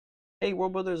Hey,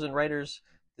 world builders and writers.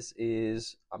 This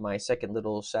is my second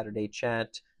little Saturday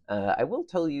chat. I will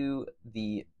tell you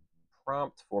the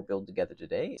prompt for Build Together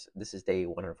today. This is day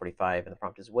 145, and the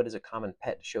prompt is, what is a common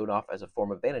pet showed off as a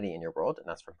form of vanity in your world? And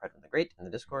that's from Predwin the Great in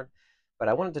the Discord. But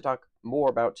I wanted to talk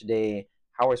more about today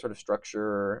how I sort of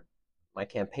structure my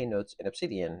campaign notes in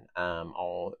Obsidian.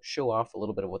 I'll show off a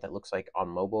little bit of what that looks like on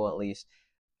mobile, at least.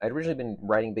 I'd originally been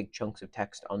writing big chunks of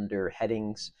text under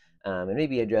headings, and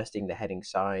maybe adjusting the heading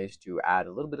size to add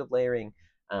a little bit of layering.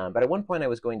 But at one point, I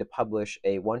was going to publish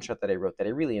a one shot that I wrote that I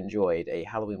really enjoyed, a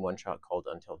Halloween one shot called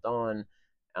Until Dawn.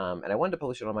 And I wanted to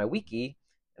publish it on my wiki.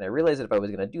 And I realized that if I was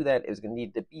going to do that, it was going to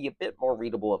need to be a bit more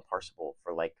readable and parsable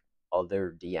for like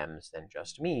other DMs than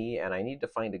just me. And I needed to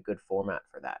find a good format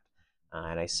for that.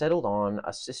 And I settled on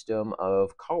a system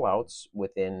of callouts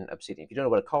within Obsidian. If you don't know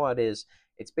what a callout is,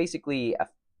 it's basically a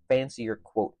fancier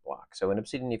quote block. So in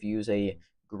Obsidian, if you use a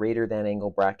greater than angle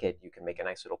bracket, you can make a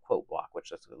nice little quote block,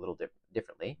 which looks a little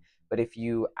differently. But if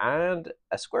you add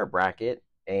a square bracket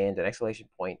and an exclamation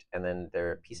point and then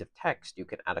their piece of text, you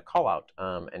can add a callout.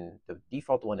 And the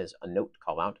default one is a note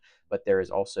callout, but there is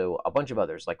also a bunch of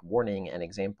others like warning and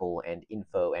example and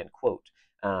info and quote.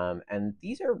 And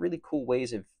these are really cool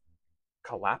ways of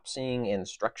collapsing and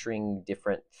structuring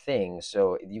different things.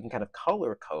 So you can kind of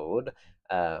color code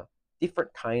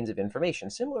different kinds of information,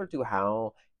 similar to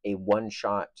how a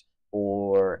one-shot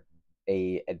or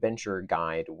a adventure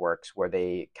guide works, where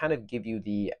they kind of give you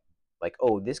the like,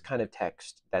 oh, this kind of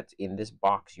text that's in this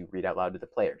box you read out loud to the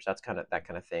players. That's kind of that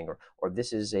kind of thing, or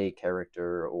this is a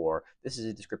character, or this is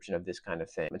a description of this kind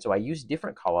of thing. And so I use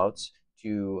different callouts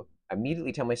to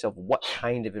immediately tell myself what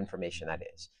kind of information that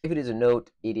is. If it is a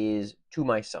note, it is to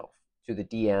myself, to the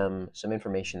DM, some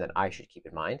information that I should keep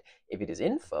in mind. If it is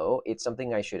info, it's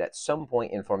something I should at some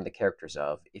point inform the characters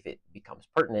of if it becomes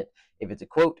pertinent. If it's a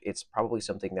quote, it's probably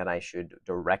something that I should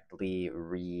directly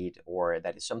read, or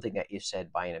that is something that is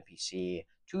said by an NPC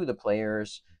to the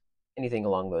players, anything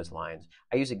along those lines.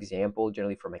 I use example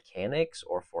generally for mechanics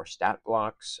or for stat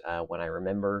blocks when I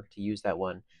remember to use that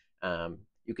one.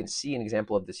 You can see an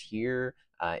example of this here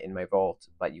in my vault,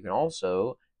 but you can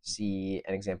also see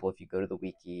an example if you go to the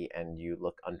wiki and you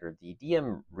look under the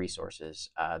DM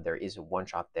resources. There is a one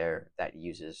shot there that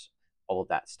uses all of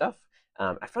that stuff.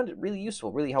 I found it really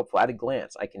useful, really helpful. At a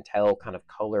glance, I can tell kind of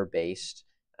color based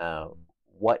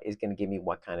what is going to give me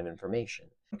what kind of information.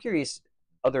 I'm curious,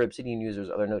 other Obsidian users,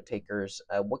 other note takers,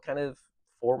 what kind of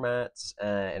formats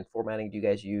and formatting do you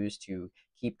guys use to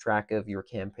keep track of your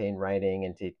campaign writing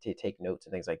and to take notes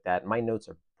and things like that? My notes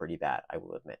are pretty bad, I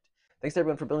will admit. Thanks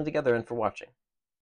everyone for building together and for watching.